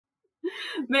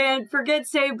Man, forget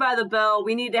Saved by the Bell.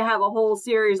 We need to have a whole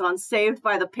series on Saved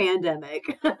by the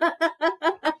Pandemic.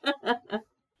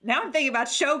 Now I'm thinking about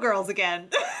Showgirls again.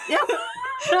 Yep.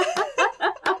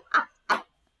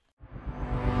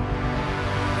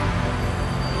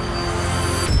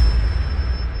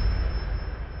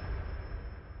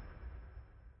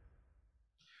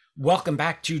 Welcome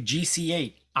back to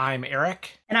GC8. I'm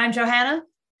Eric. And I'm Johanna.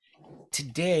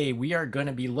 Today we are going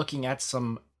to be looking at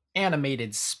some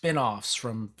animated spin-offs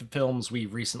from the films we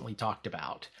recently talked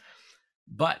about.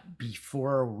 But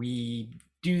before we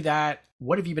do that,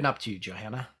 what have you been up to,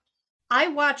 Johanna? I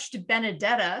watched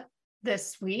Benedetta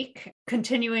this week,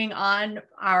 continuing on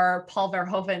our Paul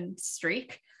Verhoeven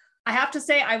streak. I have to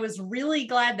say, I was really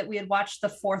glad that we had watched The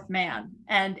Fourth Man.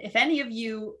 And if any of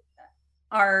you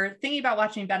are thinking about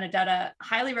watching Benedetta,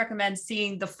 highly recommend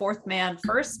seeing The Fourth Man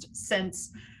first, since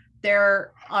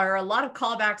there are a lot of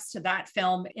callbacks to that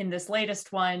film in this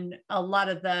latest one, a lot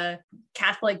of the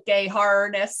Catholic gay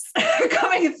horrorness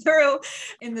coming through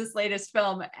in this latest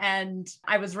film. And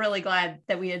I was really glad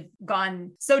that we had gone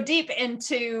so deep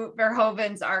into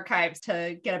Verhoeven's archives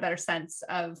to get a better sense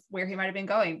of where he might have been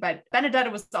going. But Benedetta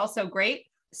was also great.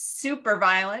 Super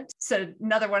violent. So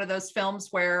another one of those films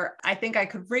where I think I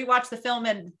could rewatch the film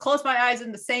and close my eyes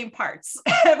in the same parts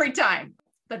every time,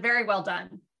 but very well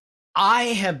done. I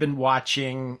have been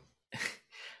watching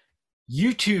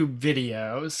YouTube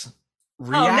videos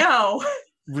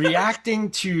reacting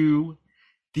to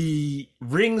the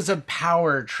Rings of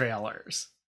Power trailers.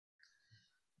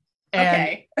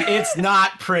 And it's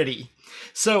not pretty.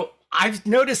 So I've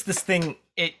noticed this thing,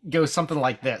 it goes something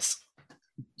like this.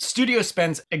 Studio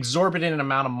spends exorbitant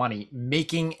amount of money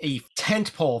making a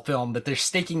tentpole film that they're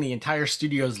staking the entire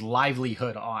studio's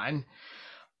livelihood on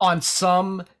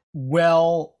some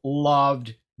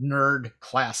well-loved nerd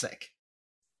classic.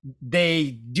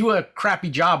 They do a crappy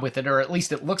job with it, or at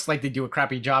least it looks like they do a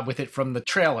crappy job with it from the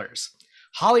trailers.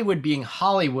 Hollywood, being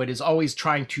Hollywood, is always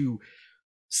trying to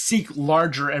seek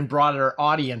larger and broader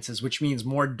audiences, which means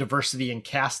more diversity in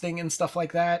casting and stuff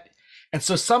like that. And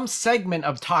so some segment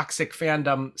of toxic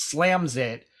fandom slams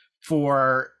it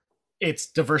for its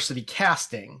diversity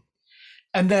casting.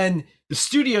 And then the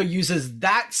studio uses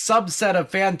that subset of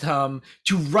fandom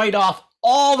to write off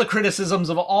all the criticisms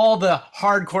of all the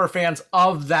hardcore fans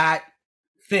of that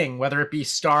thing, whether it be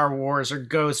Star Wars or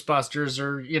Ghostbusters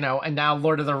or, and now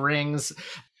Lord of the Rings.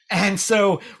 And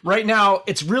so right now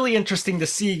it's really interesting to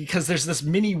see, because there's this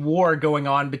mini war going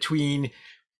on between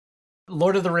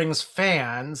Lord of the Rings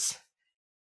fans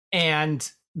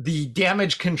and the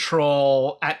damage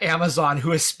control at Amazon,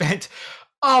 who has spent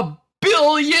 $1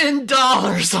 billion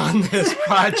on this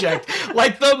project.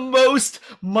 Like the most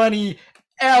money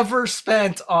ever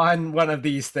spent on one of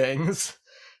these things.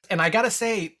 And I gotta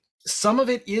say, some of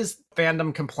it is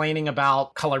fandom complaining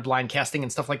about colorblind casting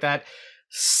and stuff like that.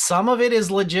 Some of it is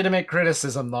legitimate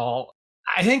criticism, though.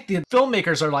 I think the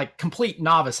filmmakers are like complete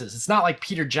novices. It's not like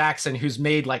Peter Jackson, who's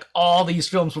made like all these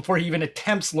films before he even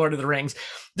attempts Lord of the Rings.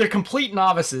 They're complete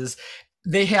novices.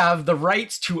 They have the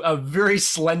rights to a very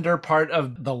slender part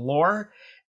of the lore,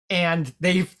 and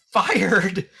they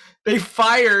fired the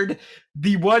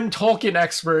one Tolkien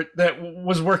expert that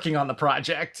was working on the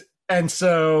project. And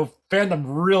so fandom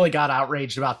really got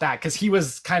outraged about that, because he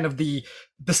was kind of the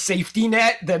safety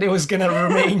net that it was going to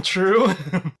remain true.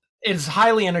 It's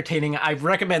highly entertaining. I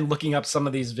recommend looking up some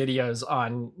of these videos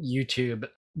on YouTube.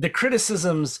 The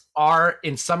criticisms are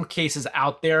in some cases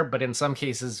out there, but in some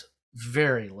cases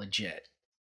very legit.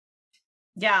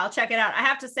 Yeah, I'll check it out. I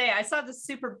have to say, I saw the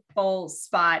Super Bowl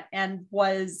spot and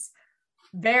was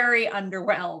very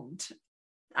underwhelmed.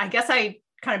 I guess I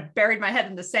kind of buried my head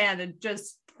in the sand and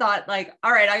just thought like,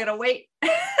 all right, I'm going to wait. I'm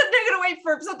going to wait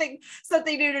for something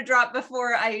new to drop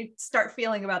before I start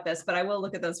feeling about this, but I will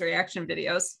look at those reaction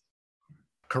videos.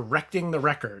 Correcting the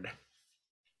record.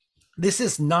 This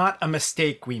is not a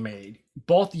mistake we made.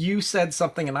 Both you said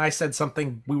something and I said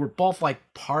something. We were both like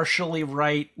partially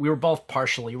right. We were both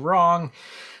partially wrong.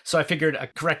 So I figured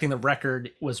correcting the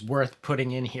record was worth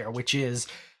putting in here, which is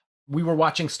we were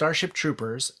watching Starship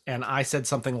Troopers and I said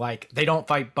something like, they don't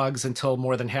fight bugs until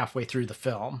more than halfway through the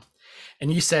film.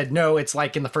 And you said, no, it's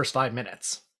like in the first 5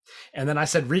 minutes. And then I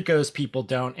said, Rico's people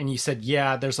don't. And you said,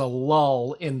 yeah, there's a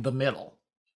lull in the middle.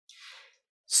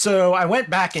 So I went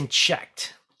back and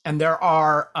checked, and there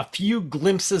are a few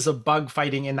glimpses of bug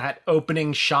fighting in that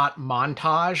opening shot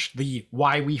montage, the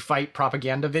Why We Fight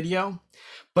propaganda video,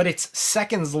 but it's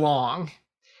seconds long.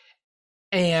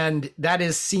 And that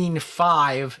is scene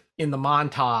 5 in the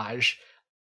montage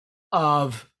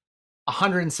of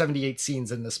 178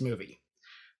 scenes in this movie.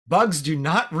 Bugs do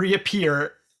not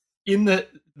reappear in the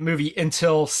movie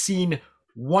until scene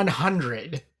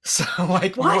 100. So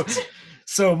like What?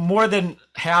 So more than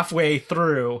halfway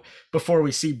through before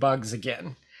we see Bugs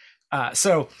again.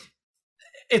 So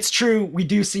it's true, we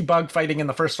do see Bug fighting in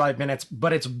the first 5 minutes,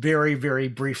 but it's very, very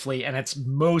briefly, and it's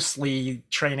mostly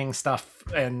training stuff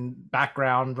and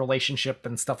background relationship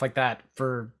and stuff like that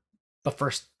for the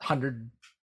first 100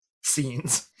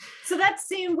 scenes. So that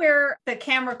scene where the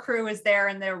camera crew is there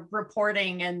and they're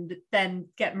reporting and then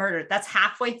get murdered, that's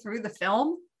halfway through the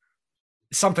film?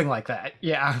 Something like that,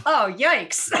 yeah. Oh,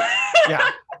 yikes.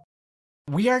 Yeah.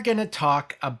 We are going to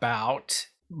talk about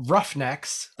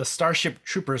Roughnecks, the Starship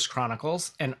Troopers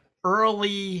Chronicles, an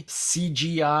early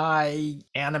CGI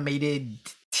animated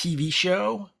TV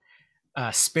show,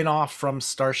 spin-off from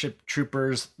Starship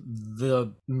Troopers,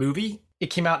 the movie. It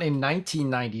came out in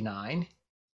 1999.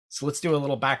 So let's do a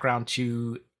little background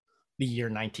to the year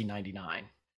 1999.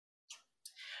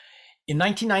 In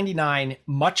 1999,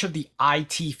 much of the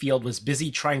IT field was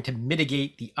busy trying to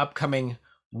mitigate the upcoming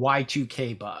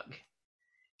Y2K bug.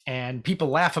 And people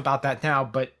laugh about that now,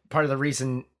 but part of the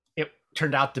reason it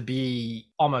turned out to be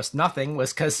almost nothing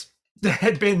was because there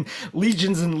had been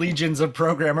legions and legions of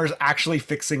programmers actually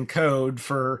fixing code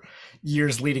for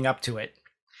years leading up to it.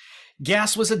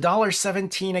 Gas was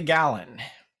 $1.17 a gallon.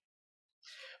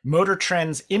 Motor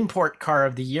Trend's import car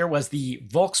of the year was the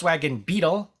Volkswagen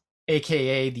Beetle,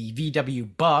 aka the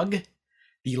VW Bug,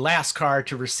 the last car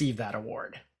to receive that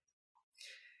award.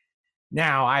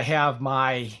 Now I have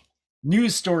my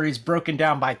news stories broken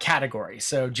down by category.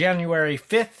 So January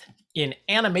 5th, in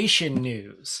animation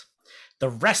news, The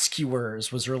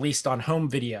Rescuers was released on home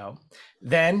video.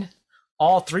 Then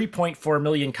all 3.4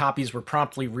 million copies were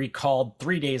promptly recalled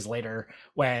 3 days later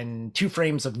when 2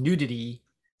 frames of nudity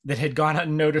that had gone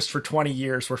unnoticed for 20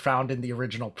 years were found in the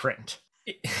original print.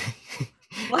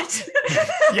 What?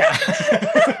 Yeah.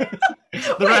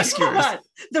 The Rescuers.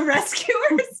 The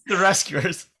Rescuers? The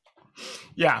Rescuers.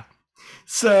 Yeah.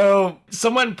 So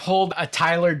someone pulled a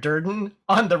Tyler Durden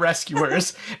on The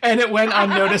Rescuers and it went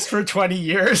unnoticed for 20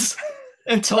 years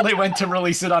until they went to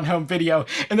release it on home video.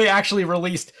 And they actually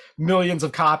released millions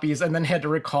of copies and then had to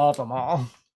recall them all.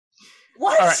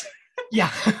 What? All right.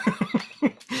 Yeah.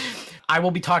 I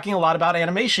will be talking a lot about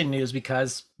animation news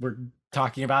because we're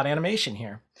talking about animation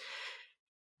here.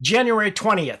 January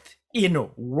 20th, in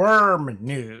worm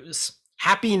news,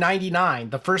 Happy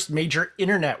 99, the first major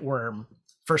internet worm,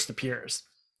 first appears.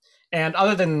 And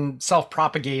other than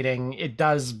self-propagating, it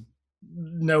does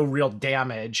no real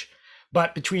damage.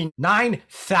 But between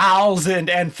 9,000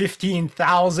 and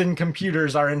 15,000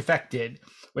 computers are infected,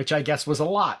 which I guess was a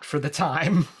lot for the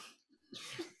time.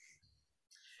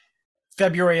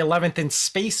 February 11th in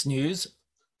space news,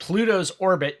 Pluto's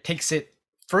orbit takes it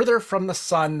further from the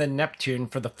sun than Neptune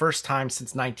for the first time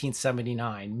since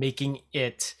 1979, making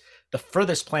it the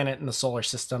furthest planet in the solar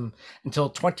system until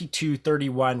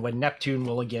 2231, when Neptune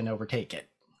will again overtake it.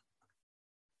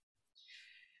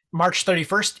 March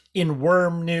 31st, in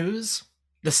worm news,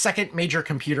 the second major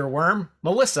computer worm,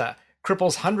 Melissa,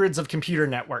 cripples hundreds of computer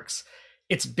networks.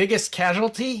 Its biggest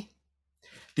casualty?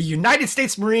 The United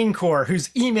States Marine Corps, whose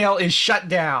email is shut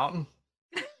down.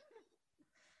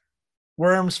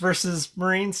 Worms versus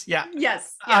Marines? Yeah.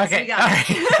 Yes. Okay. We got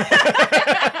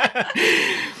it.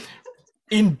 Right.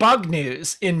 In bug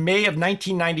news, in May of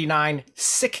 1999,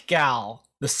 SICGAL,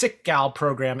 the SICGAL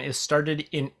program, is started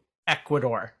in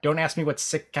Ecuador. Don't ask me what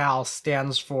SICGAL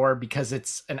stands for because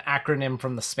it's an acronym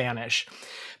from the Spanish.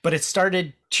 But it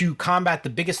started to combat the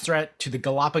biggest threat to the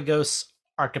Galapagos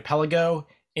archipelago,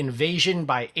 invasion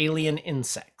by alien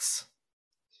insects.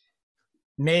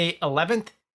 May 11th,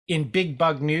 in big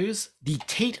bug news, the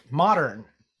Tate Modern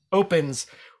opens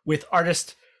with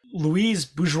artist Louise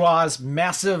Bourgeois'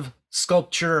 massive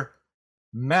sculpture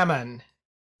Mammon,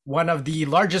 one of the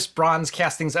largest bronze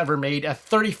castings ever made, a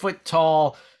 30-foot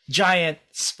tall giant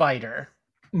spider.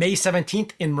 May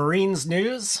 17th, in Marines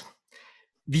news,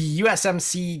 the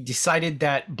USMC decided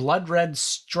that blood red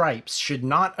stripes should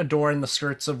not adorn the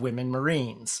skirts of women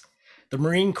Marines. The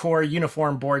Marine Corps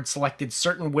Uniform Board selected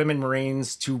certain women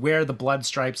Marines to wear the blood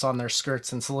stripes on their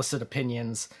skirts and solicit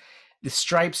opinions. The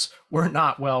stripes were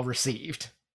not well received.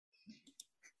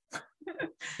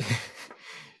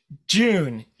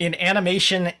 June, in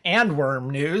animation and worm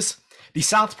news, the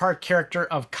South Park character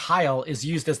of Kyle is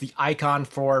used as the icon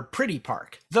for Pretty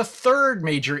Park, the third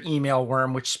major email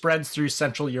worm which spreads through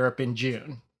Central Europe in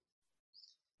June.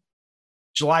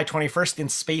 July 21st, in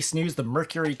space news, the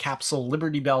Mercury capsule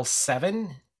Liberty Bell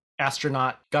 7,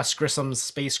 astronaut Gus Grissom's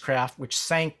spacecraft, which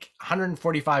sank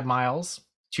 145 miles,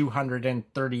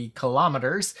 230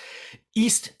 kilometers,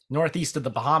 northeast of the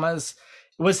Bahamas,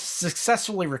 was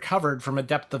successfully recovered from a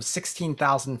depth of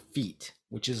 16,000 feet,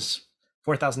 which is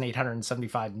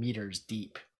 4,875 meters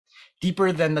deep,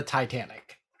 deeper than the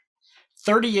Titanic.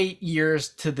 38 years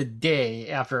to the day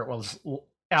after it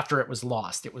was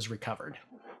lost, it was recovered.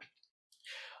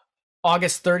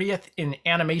 August 30th, in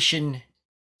animation,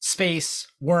 space,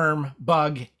 worm,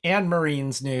 bug, and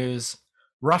Marines news,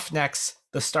 Roughnecks: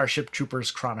 The Starship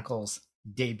Troopers Chronicles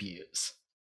debuts.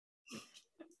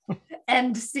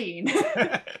 End scene.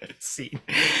 Scene.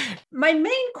 My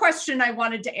main question I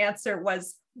wanted to answer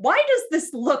was, why does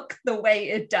this look the way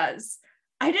it does?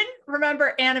 I didn't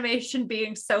remember animation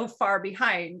being so far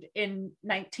behind in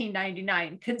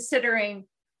 1999, considering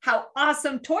how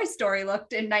awesome Toy Story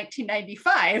looked in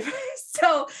 1995.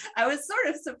 So I was sort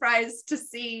of surprised to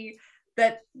see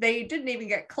that they didn't even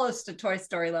get close to Toy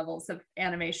Story levels of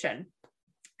animation.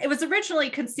 It was originally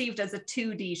conceived as a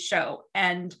 2D show,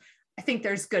 and I think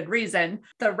there's good reason.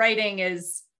 The writing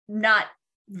is not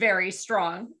very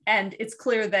strong, and it's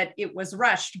clear that it was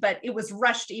rushed, but it was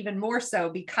rushed even more so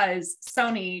because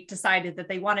Sony decided that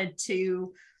they wanted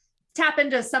to tap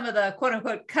into some of the quote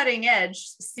unquote cutting edge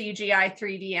CGI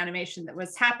 3D animation that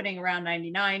was happening around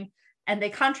 99. And they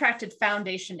contracted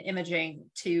Foundation Imaging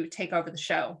to take over the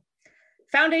show.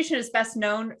 Foundation is best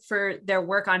known for their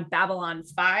work on Babylon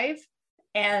 5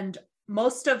 and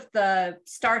most of the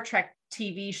Star Trek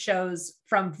TV shows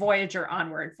from Voyager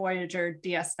onward, Voyager,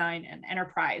 DS9, and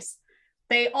Enterprise.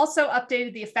 They also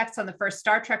updated the effects on the first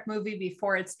Star Trek movie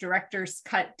before its director's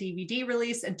cut DVD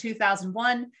release in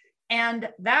 2001. And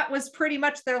that was pretty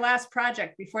much their last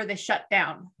project before they shut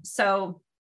down. So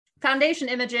Foundation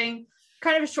Imaging,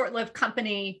 kind of a short-lived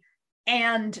company,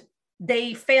 and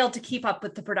they failed to keep up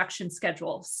with the production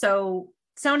schedule. So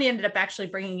Sony ended up actually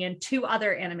bringing in 2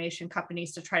 other animation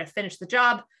companies to try to finish the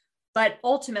job. But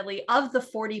ultimately, of the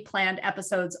 40 planned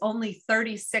episodes, only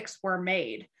 36 were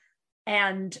made.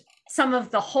 And some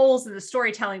of the holes in the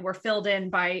storytelling were filled in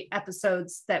by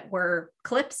episodes that were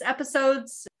clips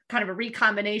episodes, kind of a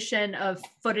recombination of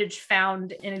footage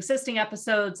found in existing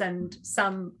episodes and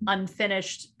some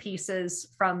unfinished pieces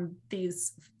from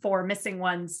these 4 missing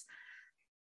ones.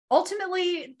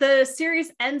 Ultimately, the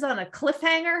series ends on a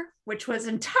cliffhanger, which was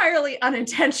entirely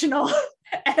unintentional,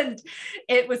 and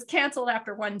it was canceled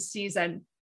after 1 season.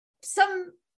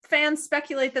 Some fans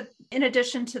speculate that in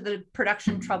addition to the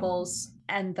production troubles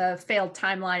and the failed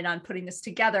timeline on putting this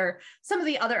together, some of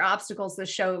the other obstacles the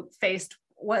show faced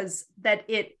was that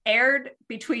it aired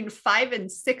between 5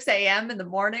 and 6 a.m. in the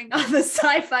morning on the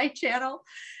Sci-Fi Channel.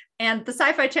 And the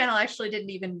Sci-Fi Channel actually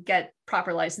didn't even get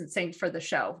proper licensing for the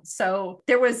show. So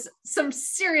there was some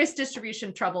serious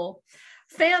distribution trouble.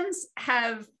 Fans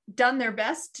have done their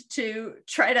best to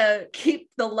try to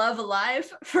keep the love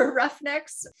alive for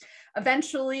Roughnecks.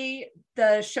 Eventually,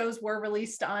 the shows were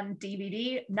released on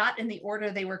DVD, not in the order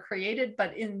they were created,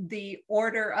 but in the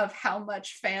order of how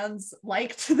much fans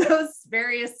liked those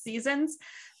various seasons.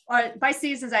 By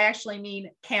seasons, I actually mean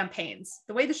campaigns.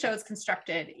 The way the show is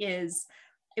constructed is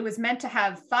it was meant to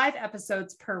have 5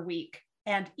 episodes per week,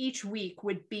 and each week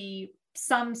would be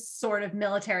some sort of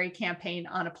military campaign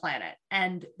on a planet.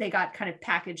 And they got kind of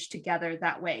packaged together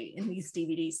that way in these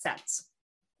DVD sets.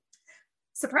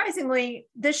 Surprisingly,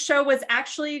 this show was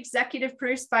actually executive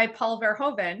produced by Paul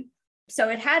Verhoeven, so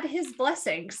it had his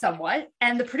blessing somewhat.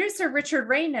 And the producer, Richard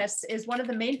Raines, is one of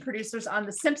the main producers on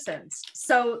The Simpsons.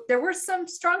 So there were some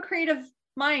strong creative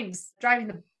minds driving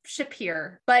the ship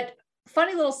here. But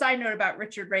funny little side note about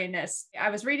Richard Raines,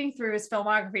 I was reading through his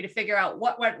filmography to figure out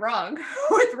what went wrong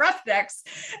with Roughnecks.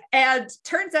 And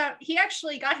turns out he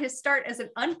actually got his start as an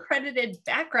uncredited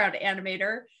background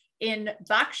animator in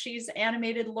Bakshi's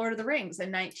animated Lord of the Rings in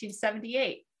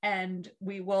 1978. And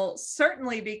we will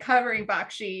certainly be covering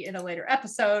Bakshi in a later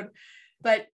episode.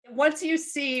 But once you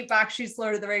see Bakshi's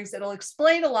Lord of the Rings, it'll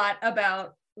explain a lot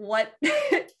about what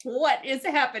is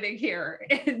happening here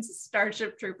in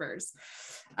Starship Troopers,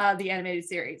 the animated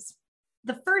series.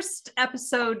 The first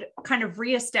episode kind of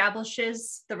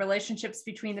reestablishes the relationships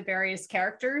between the various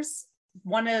characters.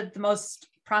 One of the most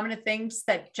prominent things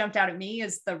that jumped out at me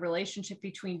is the relationship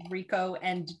between Rico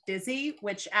and Dizzy,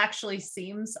 which actually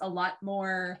seems a lot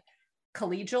more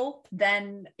collegial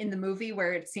than in the movie,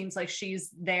 where it seems like she's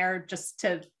there just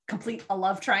to complete a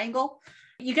love triangle.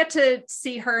 You get to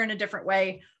see her in a different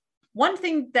way. One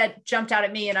thing that jumped out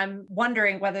at me, and I'm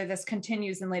wondering whether this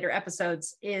continues in later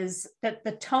episodes, is that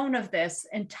the tone of this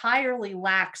entirely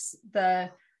lacks the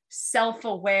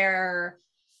self-aware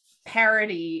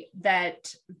parody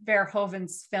that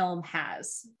Verhoeven's film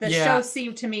has. The show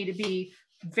seemed to me to be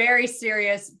very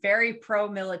serious, very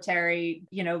pro-military,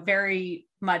 very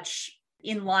much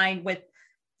in line with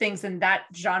things in that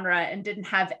genre and didn't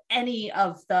have any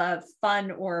of the fun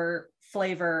or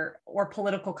flavor or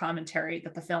political commentary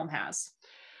that the film has.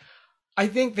 I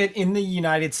think that in the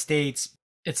United States,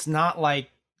 it's not like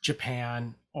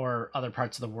Japan or other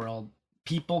parts of the world.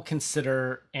 People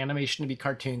consider animation to be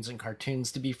cartoons and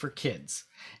cartoons to be for kids.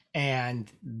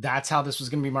 And that's how this was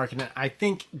going to be marketed. I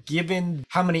think given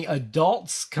how many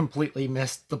adults completely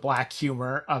missed the black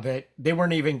humor of it, they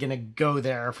weren't even going to go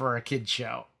there for a kid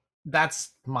show. That's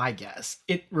my guess.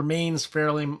 It remains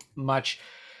fairly much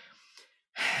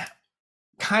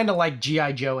kind of like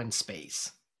G.I. Joe in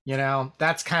space. You know,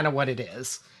 that's kind of what it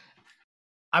is.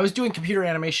 I was doing computer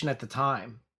animation at the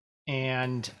time,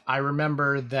 and I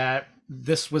remember that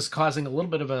this was causing a little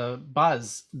bit of a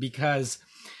buzz because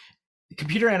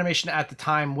computer animation at the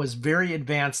time was very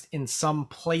advanced in some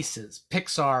places.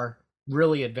 Pixar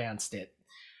really advanced it.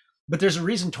 But there's a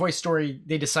reason Toy Story,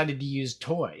 they decided to use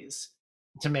toys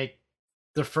to make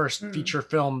the first feature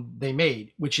film they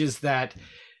made, which is that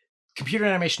computer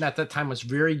animation at that time was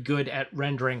very good at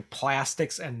rendering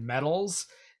plastics and metals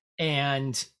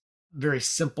and very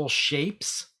simple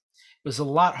shapes. It was a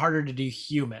lot harder to do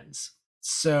humans.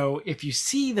 So if you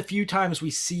see the few times we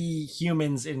see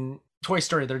humans in Toy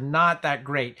Story, they're not that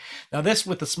great. Now this,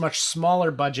 with a much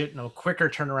smaller budget and a quicker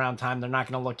turnaround time, they're going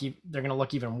to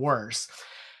look even worse.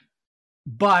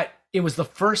 But it was the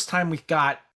first time we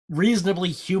got reasonably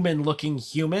human looking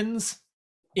humans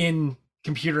in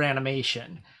computer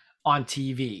animation on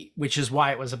TV, which is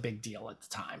why it was a big deal at the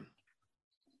time.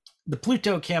 The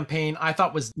Pluto campaign I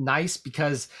thought was nice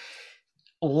because,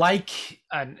 like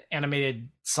an animated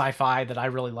sci-fi that I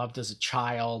really loved as a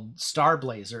child, Star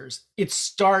Blazers, it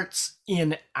starts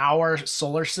in our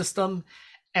solar system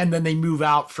and then they move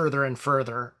out further and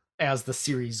further as the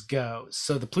series goes.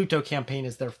 So the Pluto campaign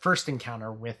is their first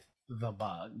encounter with the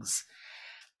bugs.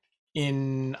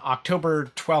 In October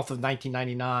 12th of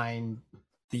 1999,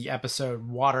 the episode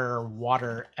Water,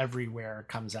 Water Everywhere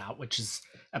comes out, which is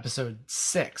episode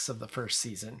 6 of the first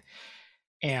season.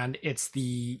 And it's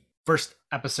the first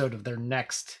episode of their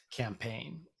next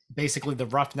campaign. Basically, the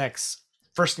Roughnecks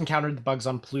first encountered the bugs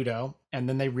on Pluto, and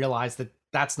then they realized that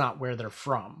that's not where they're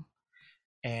from.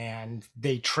 And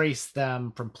they trace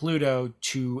them from Pluto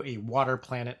to a water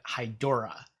planet,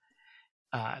 Hydora.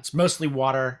 It's mostly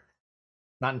water,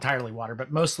 not entirely water,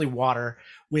 but mostly water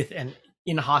with an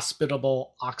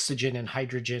inhospitable oxygen and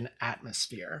hydrogen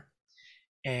atmosphere.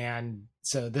 And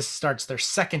so this starts their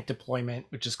second deployment,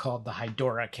 which is called the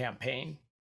Hydora campaign.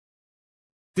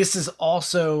 This is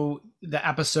also the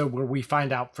episode where we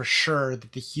find out for sure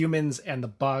that the humans and the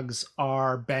bugs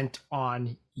are bent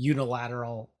on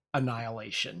unilateral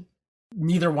annihilation.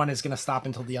 Neither one is going to stop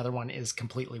until the other one is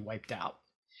completely wiped out.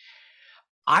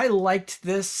 I liked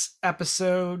this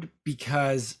episode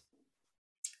because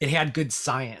it had good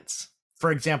science.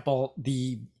 For example,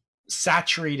 the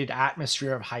saturated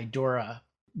atmosphere of Hydora,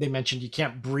 they mentioned you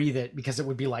can't breathe it because it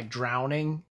would be like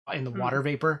drowning in the water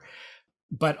vapor,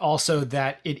 but also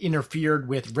that it interfered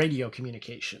with radio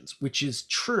communications, which is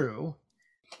true.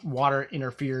 Water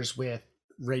interferes with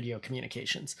radio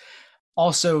communications.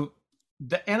 Also,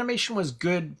 the animation was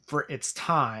good for its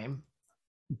time,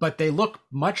 but they look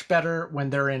much better when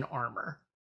they're in armor.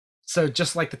 So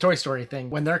just like the Toy Story thing,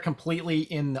 when they're completely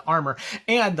in the armor,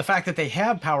 and the fact that they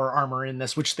have power armor in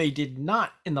this, which they did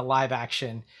not in the live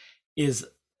action, is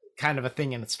kind of a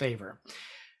thing in its favor.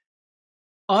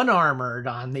 Unarmored,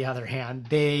 on the other hand,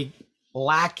 they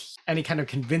lack any kind of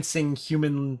convincing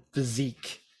human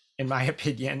physique, in my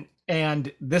opinion.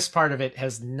 And this part of it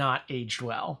has not aged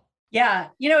well. Yeah.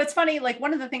 You know, it's funny. Like,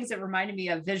 one of the things that reminded me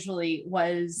of visually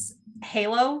was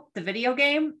Halo, the video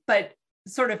game, but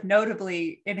sort of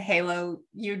notably in Halo,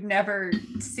 you'd never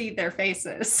see their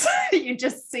faces. You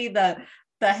just see the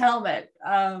helmet.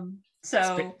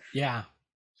 So yeah,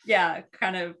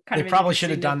 kind of. They probably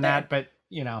should have done that, but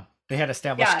you know, they had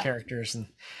established characters and.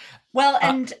 Well,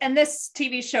 and this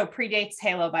TV show predates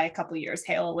Halo by a couple of years.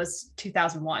 Halo was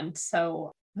 2001,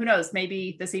 so who knows?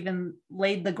 Maybe this even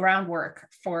laid the groundwork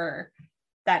for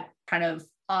that kind of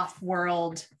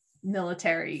off-world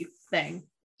military thing.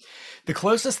 The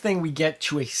closest thing we get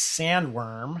to a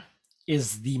sandworm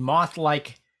is the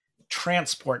moth-like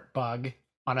transport bug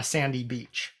on a sandy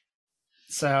beach.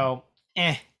 So,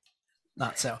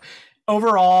 not so.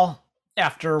 Overall,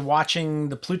 after watching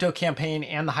the Pluto campaign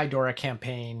and the Hydora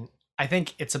campaign, I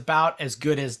think it's about as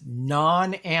good as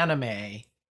non-anime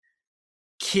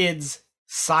kids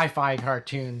sci-fi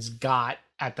cartoons got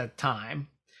at the time.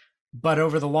 But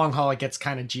over the long haul, it gets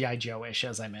kind of G.I. Joe-ish,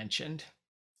 as I mentioned.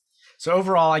 So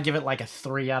overall, I give it like a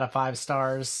 3 out of 5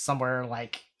 stars, somewhere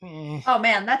like. Oh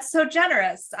man, that's so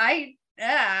generous.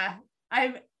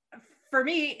 for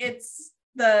me, it's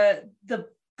the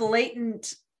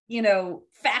blatant,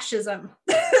 fascism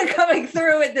coming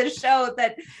through in this show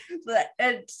that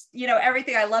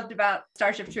everything I loved about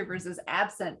Starship Troopers is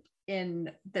absent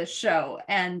in this show.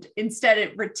 And instead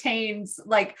it retains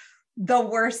like the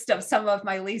worst of some of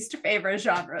my least favorite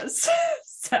genres.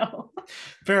 So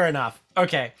fair enough.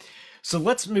 Okay. So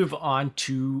let's move on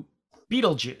to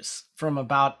Beetlejuice from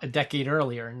about a decade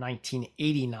earlier,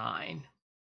 1989.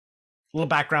 A little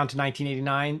background to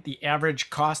 1989. The average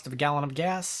cost of a gallon of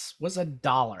gas was $1.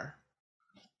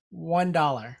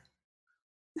 $1.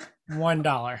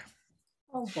 $1.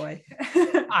 Oh boy.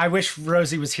 I wish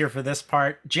Rosie was here for this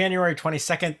part. January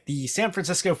 22nd, the San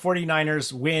Francisco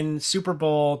 49ers win Super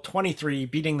Bowl 23,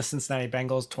 beating the Cincinnati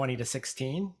Bengals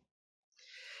 20-16.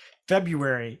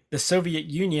 February, the Soviet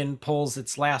Union pulls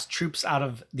its last troops out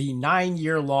of the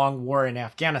 9-year-long war in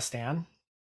Afghanistan.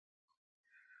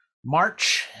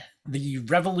 March, the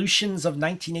revolutions of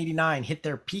 1989 hit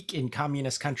their peak in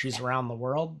communist countries around the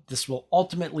world. This will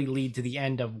ultimately lead to the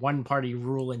end of one-party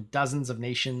rule in dozens of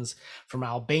nations from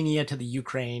Albania to the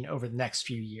Ukraine over the next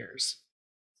few years.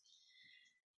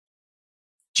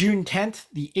 June 10th,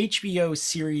 the HBO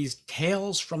series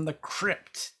Tales from the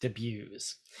Crypt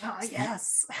debuts. Oh,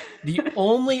 yes. The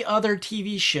only other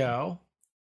TV show,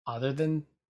 other than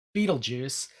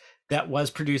Beetlejuice, that was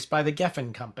produced by the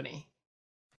Geffen Company.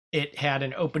 It had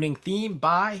an opening theme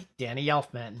by Danny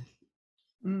Elfman.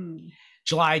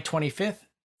 July 25th,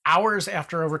 hours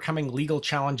after overcoming legal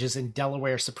challenges in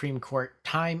Delaware Supreme Court,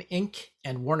 Time Inc.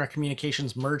 and Warner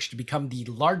Communications merged to become the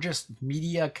largest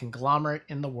media conglomerate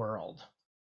in the world.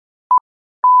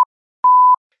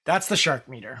 That's the shark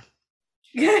meter.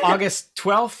 August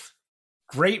 12th,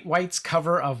 Great White's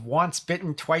cover of Once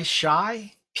Bitten, Twice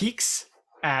Shy peaks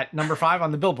at number 5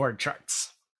 on the Billboard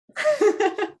charts.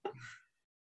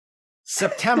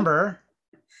 September,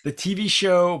 the TV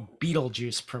show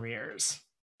Beetlejuice premieres.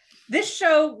 This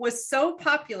show was so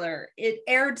popular, it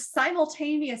aired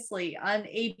simultaneously on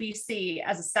ABC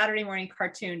as a Saturday morning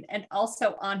cartoon and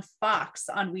also on Fox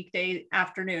on weekday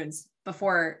afternoons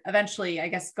before eventually, I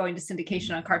guess, going to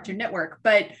syndication on Cartoon Network.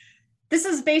 But this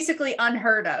is basically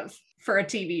unheard of for a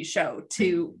TV show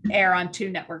to air on 2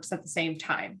 networks at the same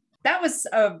time. That was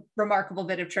a remarkable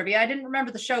bit of trivia. I didn't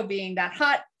remember the show being that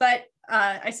hot, but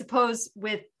I suppose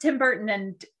with Tim Burton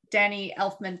and Danny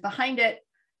Elfman behind it,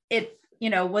 it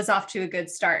was off to a good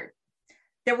start.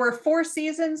 There were 4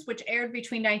 seasons, which aired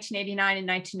between 1989 and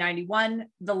 1991,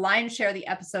 the lion's share of the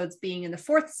episodes being in the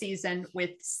 4th season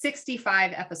with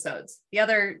 65 episodes. The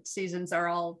other seasons are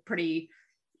all pretty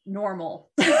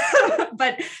normal,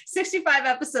 but 65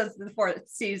 episodes in the 4th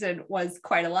season was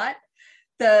quite a lot.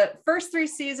 The first 3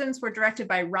 seasons were directed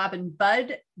by Robin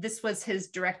Budd. This was his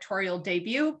directorial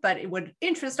debut, but it would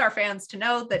interest our fans to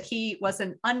know that he was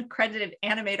an uncredited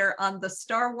animator on the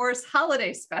Star Wars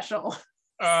Holiday Special.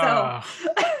 So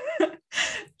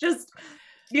just,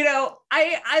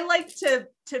 I like to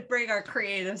bring our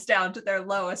creatives down to their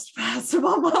lowest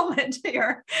possible moment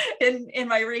here in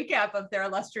my recap of their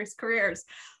illustrious careers.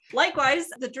 Likewise,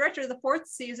 the director of the 4th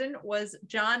season was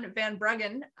John Van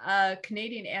Bruggen, a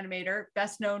Canadian animator,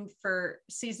 best known for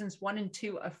seasons 1 and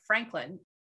 2 of Franklin.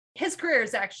 His career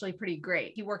is actually pretty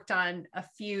great. He worked on a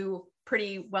few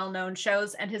pretty well-known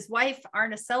shows, and his wife,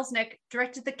 Arna Selznick,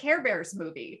 directed the Care Bears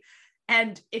movie.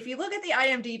 And if you look at the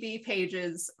IMDb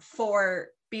pages for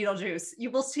Beetlejuice,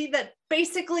 you will see that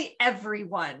basically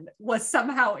everyone was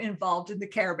somehow involved in the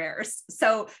Care Bears.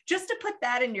 So just to put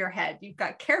that in your head, you've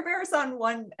got Care Bears on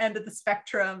one end of the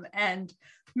spectrum and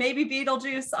maybe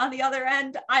Beetlejuice on the other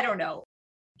end. I don't know.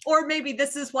 Or maybe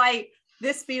this is why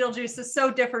this Beetlejuice is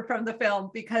so different from the film,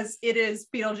 because it is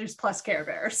Beetlejuice plus Care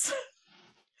Bears.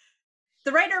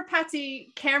 The writer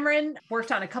Patsy Cameron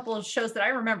worked on a couple of shows that I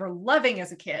remember loving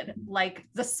as a kid, like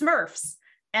The Smurfs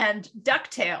and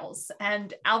DuckTales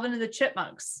and Alvin and the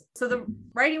Chipmunks. So the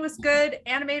writing was good.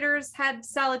 Animators had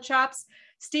solid chops.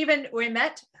 Stephen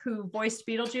Ouimet, who voiced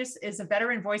Beetlejuice, is a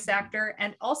veteran voice actor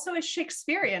and also a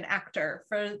Shakespearean actor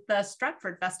for the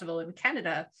Stratford Festival in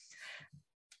Canada.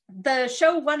 The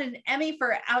show won an Emmy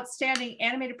for Outstanding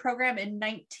Animated Program in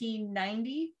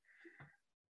 1990.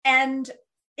 And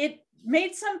it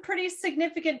made some pretty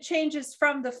significant changes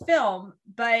from the film,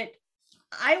 but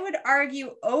I would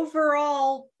argue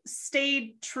overall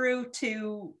stayed true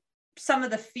to some of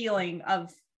the feeling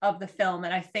of the film.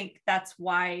 And I think that's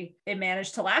why it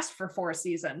managed to last for 4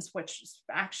 seasons, which is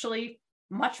actually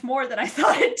much more than I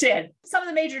thought it did. Some of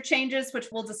the major changes, which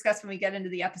we'll discuss when we get into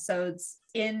the episodes.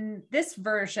 In this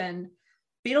version,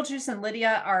 Beetlejuice and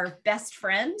Lydia are best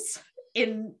friends.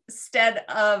 instead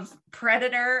of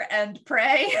predator and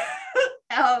prey.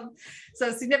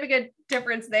 So significant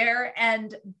difference there.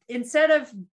 And instead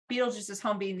of Beetlejuice's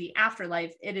home being the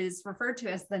afterlife, it is referred to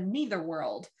as the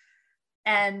Neitherworld.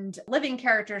 And living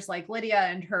characters like Lydia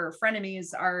and her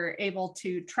frenemies are able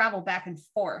to travel back and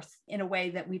forth in a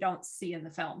way that we don't see in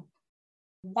the film.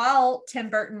 While Tim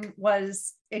Burton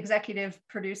was executive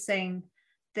producing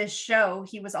this show,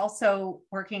 he was also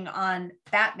working on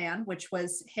Batman, which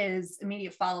was his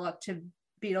immediate follow-up to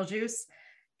Beetlejuice,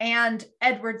 and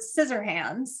Edward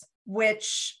Scissorhands,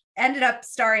 which ended up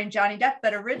starring Johnny Depp,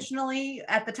 but originally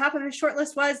at the top of his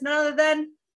shortlist was none other than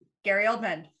Gary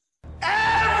Oldman.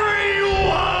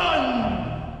 Everyone!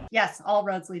 Yes, all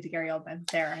roads lead to Gary Oldman.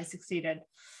 There, I succeeded.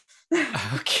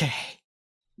 Okay.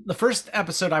 The first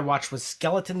episode I watched was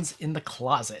Skeletons in the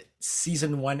Closet,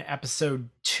 season 1, episode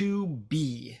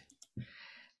 2B.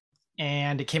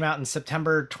 And it came out in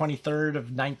September 23rd of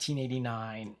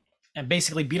 1989. And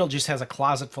basically Beetlejuice has a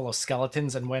closet full of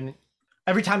skeletons, and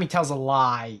every time he tells a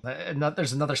lie,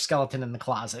 there's another skeleton in the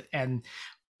closet. And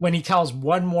when he tells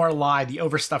one more lie, the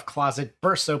overstuffed closet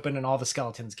bursts open and all the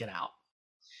skeletons get out.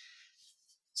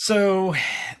 So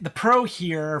the pro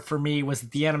here for me was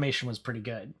that the animation was pretty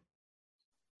good.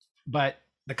 But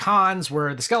the cons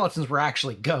were the skeletons were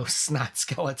actually ghosts, not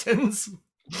skeletons.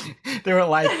 They were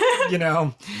like,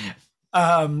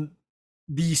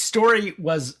 the story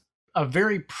was a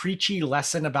very preachy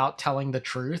lesson about telling the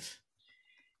truth.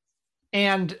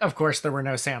 And of course, there were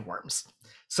no sandworms.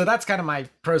 So that's kind of my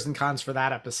pros and cons for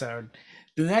that episode.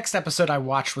 The next episode I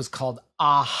watched was called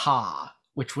Aha,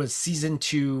 which was season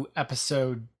 2,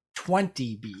 episode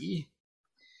 20B.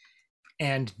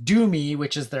 And Doomy,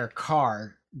 which is their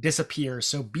car, disappears.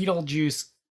 So Beetlejuice,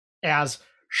 as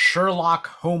Sherlock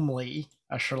Holmley,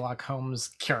 a Sherlock Holmes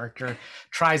character,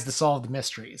 tries to solve the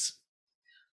mysteries.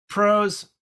 Pros,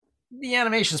 the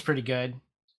animation's pretty good.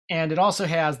 And it also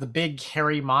has the big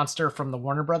hairy monster from the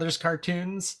Warner Brothers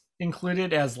cartoons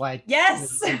included as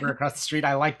yes, across the street.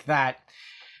 I liked that.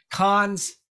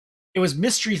 Cons, it was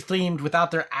mystery themed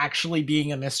without there actually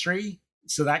being a mystery.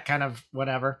 So that kind of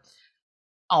whatever.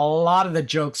 A lot of the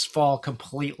jokes fall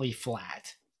completely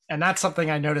flat. And that's something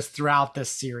I noticed throughout this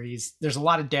series. There's a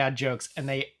lot of dad jokes, and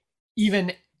they,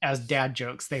 even as dad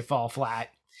jokes, they fall flat.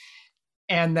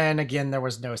 And then again, there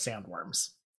was no sandworms.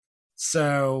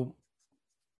 So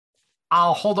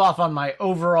I'll hold off on my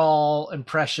overall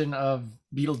impression of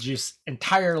Beetlejuice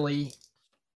entirely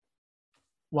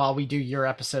while we do your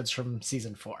episodes from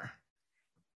season 4.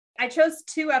 I chose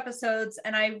 2 episodes,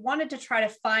 and I wanted to try to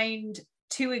find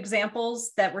 2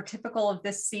 examples that were typical of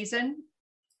this season.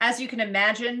 As you can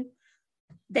imagine,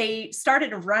 they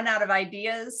started to run out of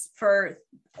ideas for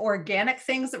organic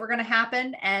things that were going to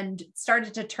happen and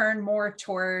started to turn more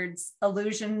towards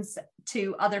allusions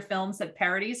to other films and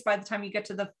parodies by the time you get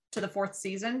to the 4th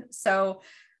season. So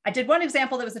I did one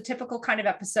example that was a typical kind of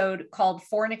episode called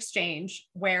Foreign Exchange,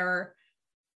 where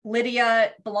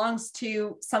Lydia belongs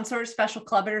to some sort of special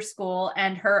club at her school,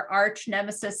 and her arch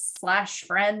nemesis /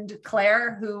 friend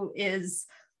Claire, who is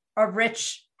a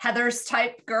rich Heathers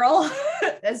type girl,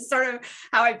 is sort of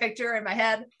how I picture her in my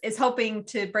head, is hoping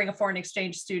to bring a foreign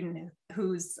exchange student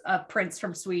who's a prince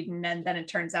from Sweden. And then it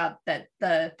turns out that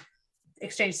the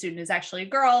exchange student is actually a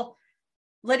girl.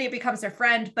 Lydia becomes her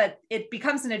friend, but it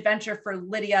becomes an adventure for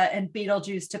Lydia and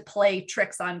Beetlejuice to play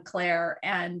tricks on Claire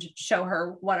and show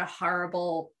her what a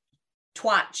horrible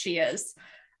twat she is.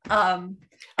 I'm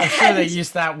sure they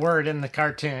used that word in the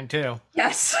cartoon too.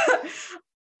 Yes.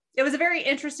 It was a very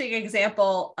interesting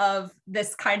example of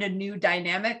this kind of new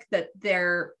dynamic that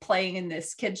they're playing in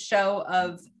this kids show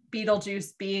of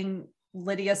Beetlejuice being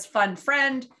Lydia's fun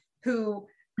friend who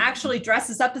actually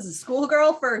dresses up as a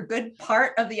schoolgirl for a good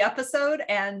part of the episode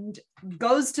and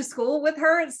goes to school with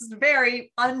her. It's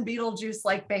very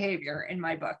un-Beetlejuice-like behavior in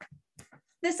my book.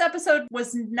 This episode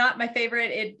was not my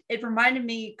favorite. It reminded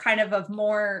me kind of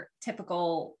more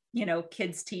typical,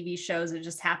 kids TV shows that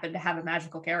just happen to have a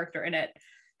magical character in it.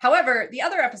 However, the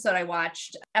other episode I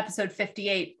watched, episode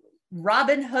 58,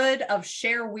 Robin Hood of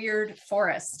Shareweird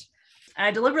Forest. And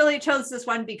I deliberately chose this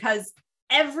one because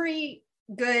every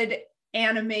good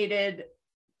animated,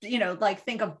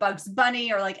 think of Bugs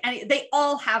Bunny or they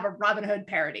all have a Robin Hood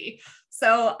parody.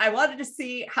 So I wanted to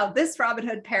see how this Robin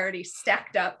Hood parody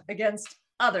stacked up against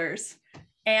others.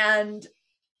 And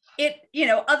it,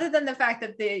 other than the fact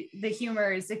that the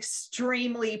humor is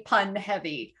extremely pun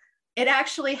heavy, it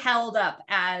actually held up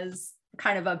as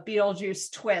kind of a Beetlejuice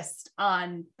twist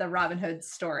on the Robin Hood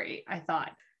story, I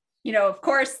thought. Of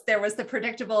course, there was the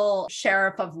predictable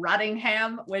Sheriff of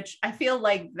Rottingham, which I feel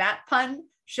like that pun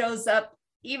shows up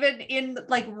even in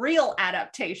like real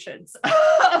adaptations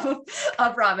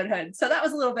of Robin Hood. So that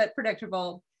was a little bit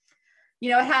predictable. You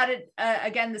know, it had,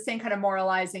 again, the same kind of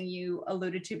moralizing you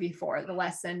alluded to before. The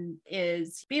lesson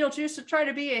is Beetlejuice should try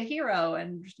to be a hero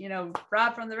and, you know,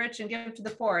 rob from the rich and give to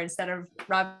the poor instead of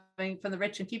robbing from the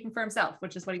rich and keeping for himself,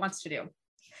 which is what he wants to do.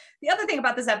 The other thing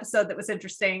about this episode that was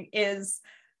interesting is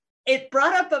it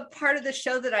brought up a part of the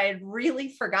show that I had really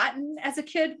forgotten as a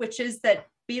kid, which is that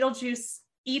Beetlejuice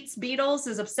eats beetles,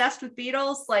 is obsessed with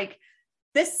beetles. Like,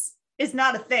 this is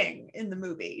not a thing in the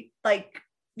movie. Like,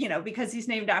 you know, because he's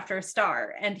named after a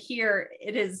star. And here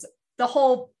it is, the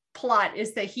whole plot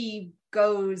is that he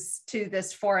goes to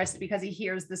this forest because he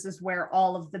hears this is where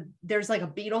all of there's like a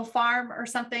beetle farm or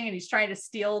something, and he's trying to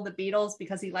steal the beetles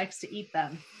because he likes to eat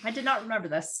them. I did not remember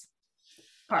this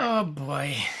part. Oh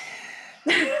boy.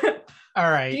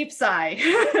 All right. Deep sigh.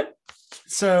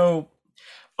 So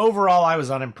overall, I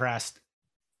was unimpressed.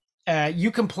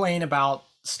 You complain about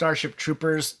Starship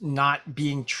Troopers not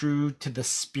being true to the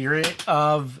spirit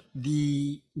of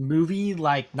the movie,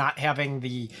 like not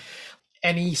having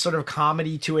any sort of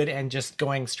comedy to it and just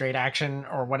going straight action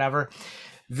or whatever.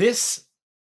 This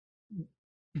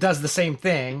does the same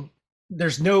thing.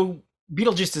 There's no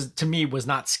Beetlejuice to me was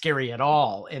not scary at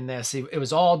all in this. It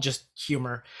was all just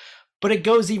humor, but it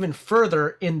goes even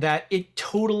further in that it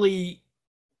totally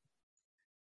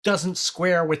doesn't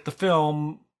square with the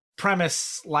film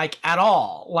premise like at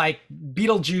all. Like,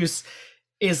 Beetlejuice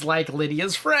is like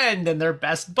Lydia's friend and they're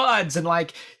best buds, and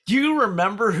like, do you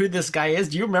remember who this guy is?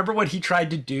 Do you remember what he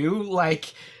tried to do?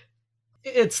 Like,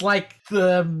 it's like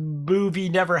the movie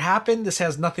never happened. This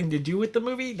has nothing to do with the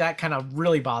movie. That kind of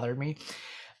really bothered me.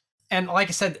 And like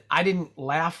I said, I didn't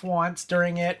laugh once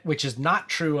during it, which is not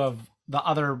true of the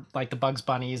other, like the Bugs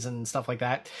Bunnies and stuff like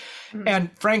that.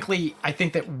 And frankly, I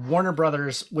think that Warner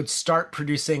Brothers would start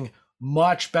producing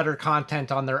much better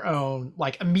content on their own,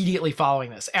 like immediately following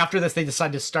this. After this, they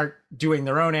decided to start doing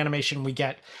their own animation. We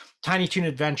get Tiny Toon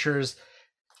Adventures,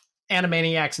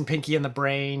 Animaniacs and Pinky and the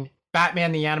Brain,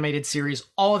 Batman the Animated Series.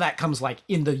 All of that comes like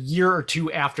in the year or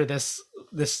two after this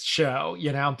show,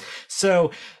 you know? So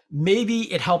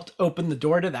maybe it helped open the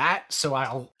door to that. So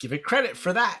I'll give it credit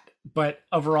for that. But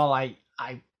overall, I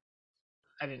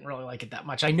didn't really like it that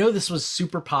much. I know this was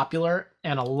super popular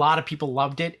and a lot of people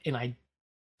loved it, and I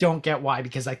don't get why,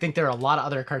 because I think there are a lot of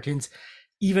other cartoons,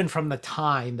 even from the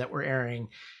time that were airing,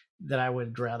 that I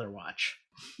would rather watch.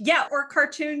 Yeah, or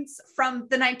cartoons from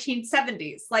the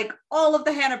 1970s. Like, all of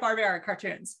the Hanna-Barbera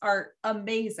cartoons are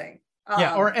amazing.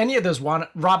 Yeah, or any of those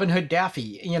Robin Hood,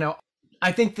 Daffy. You know,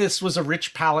 I think this was a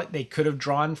rich palette they could have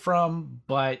drawn from,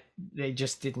 but they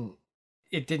just didn't.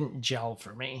 It didn't gel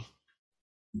for me.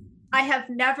 I have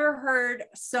never heard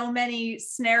so many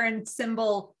snare and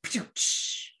cymbal,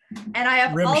 and I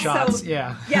have rim also shots,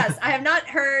 yeah. Yes, I have not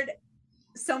heard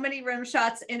so many rim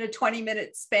shots in a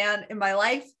 20-minute span in my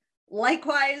life.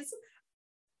 Likewise,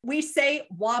 we say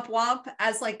womp womp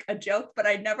as like a joke, but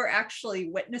I never actually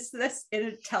witnessed this in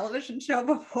a television show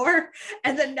before.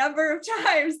 And the number of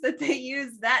times that they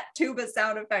use that tuba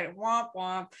sound effect, womp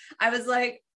womp, I was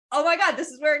like, oh my God, this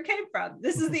is where it came from.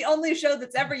 This is the only show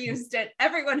that's ever used it.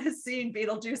 Everyone has seen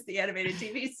Beetlejuice, the animated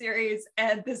TV series,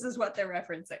 and this is what they're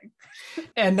referencing.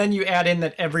 And then you add in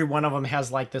that every one of them has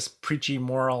like this preachy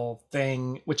moral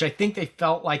thing, which I think they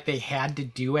felt like they had to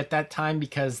do at that time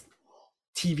because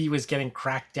TV was getting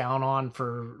cracked down on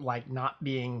for like not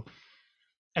being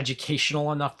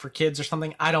educational enough for kids or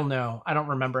something. I don't know. I don't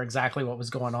remember exactly what was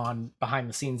going on behind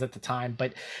the scenes at the time,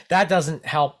 but that doesn't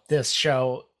help this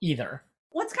show either.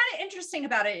 What's kind of interesting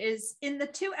about it is in the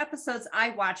 2 episodes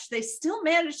I watched, they still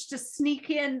managed to sneak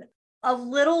in a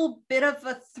little bit of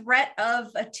a threat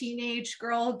of a teenage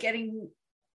girl getting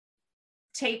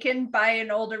taken by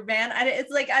an older man. It's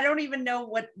like, I don't even know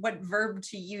what verb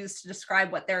to use to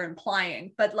describe what they're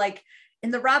implying. But like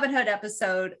in the Robin Hood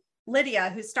episode, Lydia,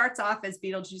 who starts off as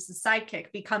Beetlejuice's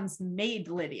sidekick, becomes Maid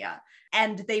Lydia.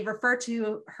 And they refer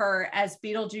to her as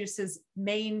Beetlejuice's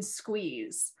main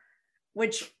squeeze,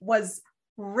 which was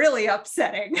really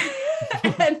upsetting.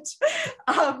 and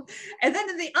then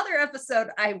in the other episode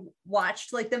I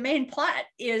watched, like the main plot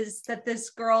is that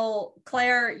this girl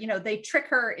Claire, you know, they trick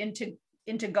her into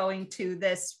going to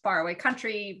this faraway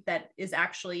country that is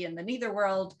actually in the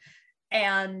Netherworld,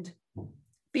 and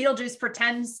Beetlejuice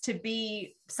pretends to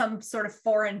be some sort of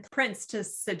foreign prince to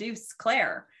seduce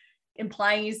Claire,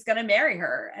 implying he's going to marry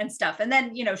her and stuff. And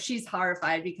then, you know, she's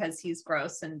horrified because he's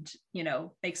gross and, you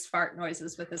know, makes fart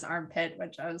noises with his armpit,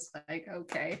 which I was like,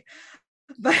 okay.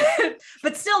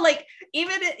 But still, like,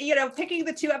 even, you know, picking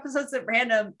the 2 episodes at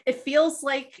random, it feels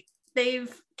like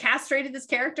they've castrated this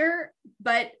character,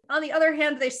 but on the other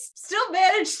hand, they still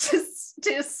managed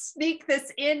to sneak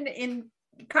this in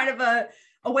kind of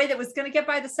a way that was going to get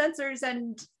by the censors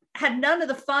and had none of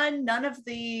the fun, none of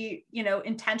the,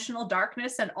 intentional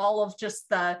darkness, and all of just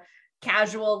the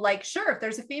casual, like, sure, if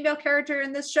there's a female character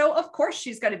in this show, of course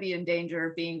she's going to be in danger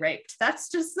of being raped. That's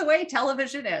just the way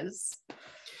television is.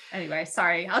 Anyway,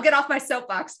 sorry, I'll get off my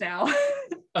soapbox now.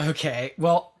 Okay,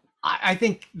 well, I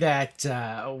think that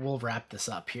we'll wrap this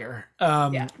up here.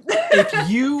 Yeah. If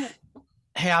you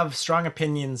have strong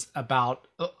opinions about,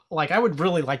 I would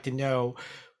really like to know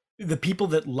the people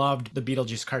that loved the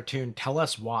Beetlejuice cartoon, tell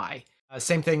us why.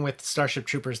 Same thing with Starship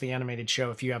Troopers, the animated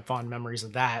show. If you have fond memories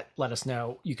of that, let us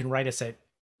know. You can write us at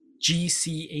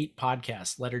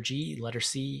GC8podcast, letter G, letter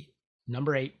C,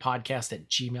 number 8 podcast at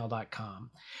gmail.com.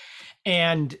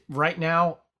 And right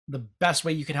now, the best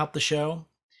way you can help the show,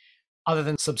 other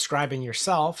than subscribing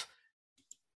yourself,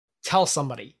 tell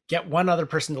somebody, get one other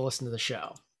person to listen to the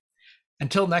show.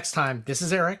 Until next time, this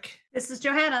is Eric. This is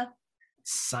Johanna.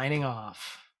 Signing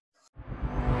off.